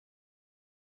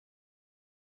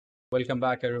Welcome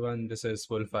back, everyone. This is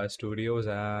Full Studios,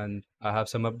 and I have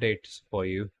some updates for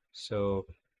you. So,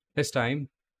 this time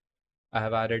I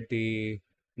have added the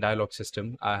dialogue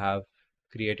system. I have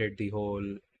created the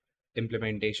whole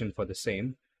implementation for the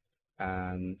same,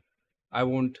 and I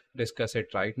won't discuss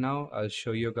it right now. I'll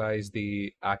show you guys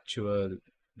the actual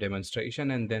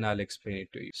demonstration and then I'll explain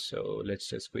it to you. So, let's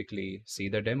just quickly see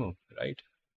the demo, right?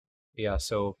 Yeah,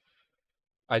 so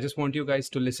I just want you guys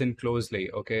to listen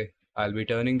closely, okay? I'll be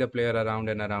turning the player around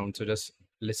and around, so just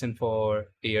listen for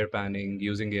ear panning,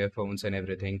 using earphones and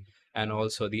everything, and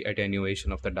also the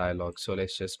attenuation of the dialogue. So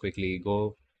let's just quickly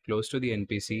go close to the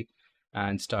NPC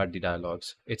and start the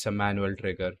dialogues. It's a manual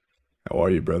trigger. How are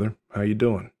you, brother? How you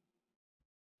doing?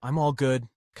 I'm all good.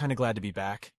 Kinda glad to be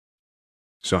back.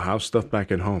 So how's stuff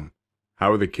back at home?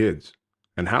 How are the kids?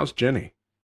 And how's Jenny?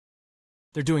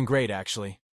 They're doing great,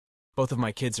 actually. Both of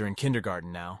my kids are in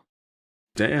kindergarten now.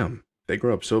 Damn, they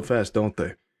grow up so fast, don't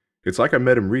they? It's like I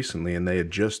met them recently and they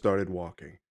had just started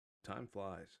walking. Time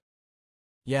flies.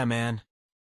 Yeah, man.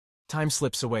 Time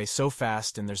slips away so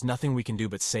fast and there's nothing we can do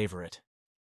but savor it.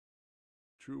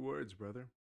 True words, brother.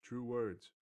 True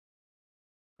words.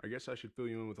 I guess I should fill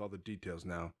you in with all the details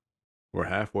now. We're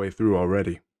halfway through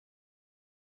already.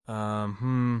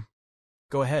 Go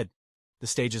ahead. The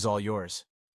stage is all yours.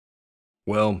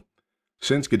 Well,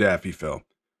 since Gaddafi fell,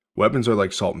 weapons are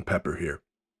like salt and pepper here.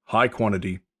 High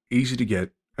quantity, easy to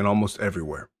get, and almost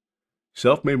everywhere.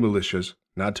 Self-made militias,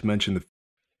 not to mention the...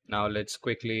 Now let's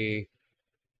quickly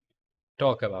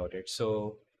talk about it.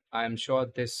 So I'm sure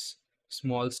this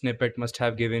small snippet must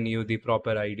have given you the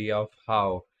proper idea of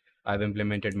how I've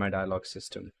implemented my dialogue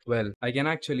system. Well, I can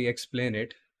actually explain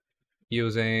it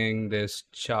using this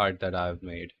chart that I've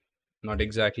made. Not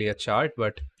exactly a chart,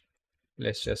 but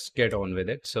let's just get on with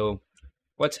it. So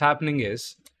what's happening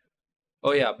is,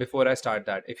 oh yeah, before I start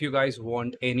that, if you guys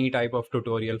want any type of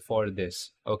tutorial for this,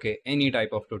 okay, any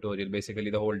type of tutorial, basically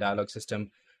the whole dialogue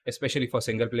system, especially for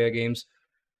single player games,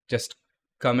 just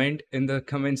comment in the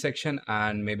comment section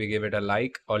and maybe give it a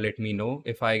like or let me know.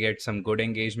 If I get some good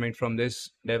engagement from this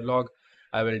devlog,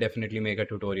 I will definitely make a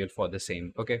tutorial for the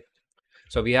same. Okay,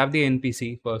 so we have the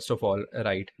NPC first of all,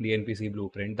 right? The NPC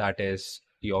blueprint, that is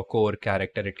your core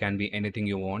character. It can be anything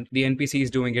you want. The NPC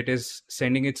is doing it is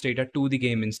sending its data to the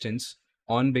game instance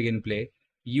on begin play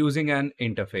using an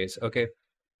interface. Okay,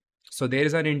 so there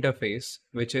is an interface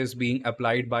which is being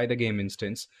applied by the game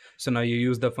instance. So now you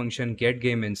use the function get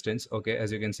game instance. Okay,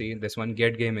 as you can see, this one,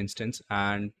 get game instance,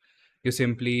 and you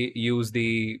simply use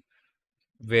the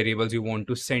variables you want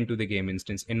to send to the game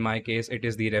instance. In my case, it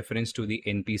is the reference to the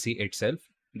NPC itself,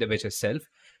 which is self,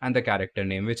 and the character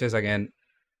name, which is again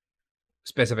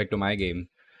specific to my game.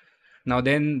 Now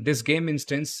then, this game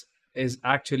instance is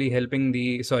actually helping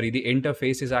the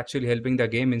interface is actually helping the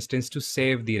game instance to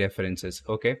save the references.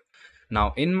 Okay,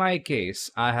 now in my case,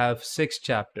 I have 6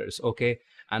 chapters. Okay,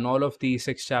 and all of the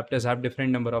 6 chapters have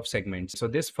different number of segments. So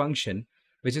this function,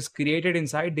 which is created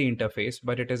inside the interface,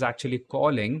 but it is actually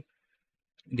calling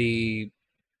the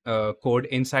code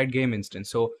inside game instance.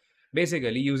 So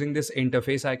basically, using this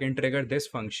interface, I can trigger this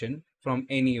function from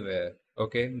anywhere.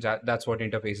 Okay, that's what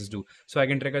interfaces do. So I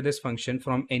can trigger this function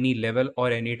from any level or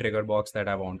any trigger box that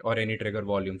I want, or any trigger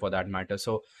volume for that matter.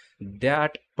 So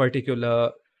that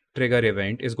particular trigger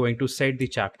event is going to set the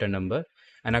chapter number,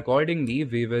 and accordingly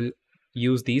we will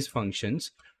use these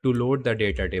functions to load the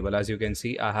data table. As you can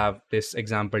see, I have this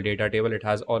example data table. It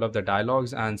has all of the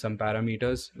dialogues and some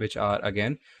parameters which are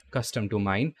again custom to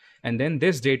mine. And then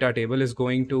this data table is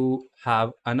going to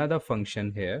have another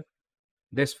function here,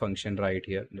 this function right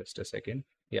here. Just a second.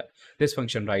 Yeah, this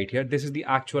function right here, this is the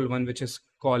actual one which is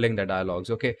calling the dialogues.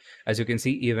 Okay, as you can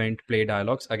see, event play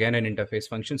dialogues, again an interface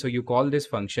function. So you call this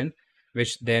function,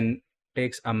 which then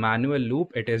takes a manual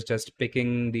loop. It is just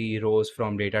picking the rows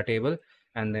from data table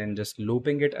and then just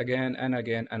looping it again and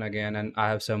again and again. And I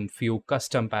have some few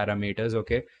custom parameters,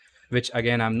 okay, which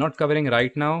again I'm not covering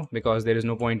right now because there is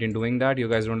no point in doing that. You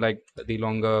guys don't like the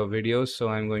longer videos, so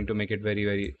I'm going to make it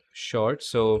very short.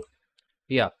 So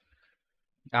yeah,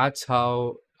 that's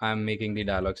how I'm making the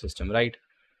dialogue system, right?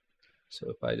 So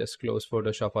if I just close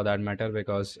Photoshop for that matter,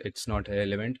 because it's not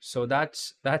relevant. So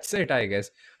that's it, I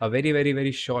guess. A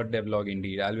very short devlog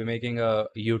indeed. I'll be making a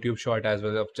YouTube short as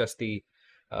well of just the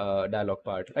dialogue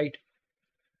part, right?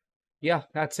 Yeah,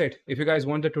 that's it. If you guys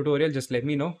want the tutorial, just let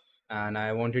me know. And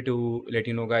I wanted to let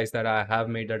you know, guys, that I have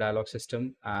made the dialogue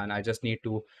system and I just need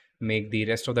to make the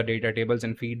rest of the data tables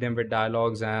and feed them with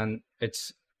dialogues, and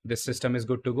this system is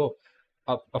good to go.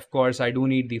 Of course, I do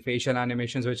need the facial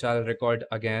animations, which I'll record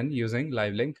again using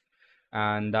live link,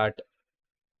 and that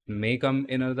may come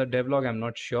in another devlog. I'm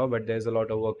not sure, but there's a lot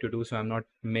of work to do, so I'm not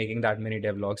making that many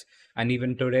devlogs. And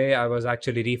even today, I was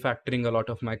actually refactoring a lot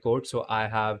of my code. So I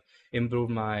have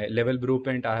improved my level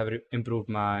blueprint. I have improved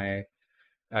my,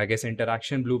 I guess,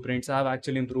 interaction blueprints. I have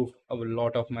actually improved a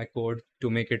lot of my code to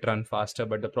make it run faster.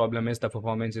 But the problem is the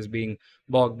performance is being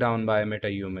bogged down by meta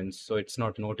humans. So it's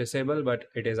not noticeable, but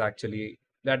it is actually,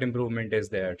 that improvement is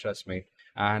there, trust me.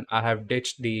 And I have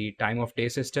ditched the time of day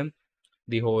system,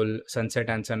 the whole sunset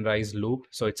and sunrise loop.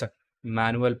 So it's a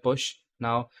manual push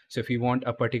now. So if you want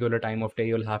a particular time of day,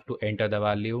 you'll have to enter the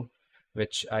value,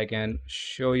 which I can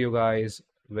show you guys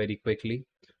very quickly.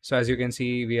 So as you can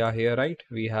see, we are here, right?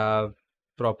 We have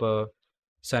proper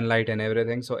sunlight and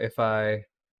everything. So if I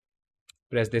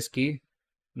press this key,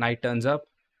 night turns up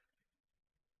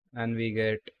and we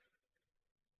get,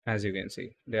 as you can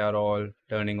see, they are all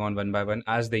turning on one by one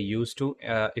as they used to.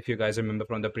 If you guys remember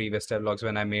from the previous devlogs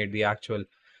when I made the actual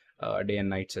day and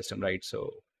night system, right?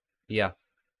 So yeah,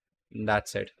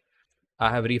 that's it. I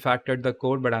have refactored the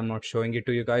code, but I'm not showing it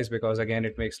to you guys because again,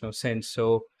 it makes no sense.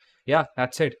 So yeah,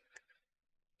 that's it.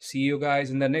 See you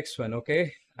guys in the next one,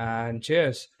 okay? And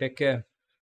cheers. Take care.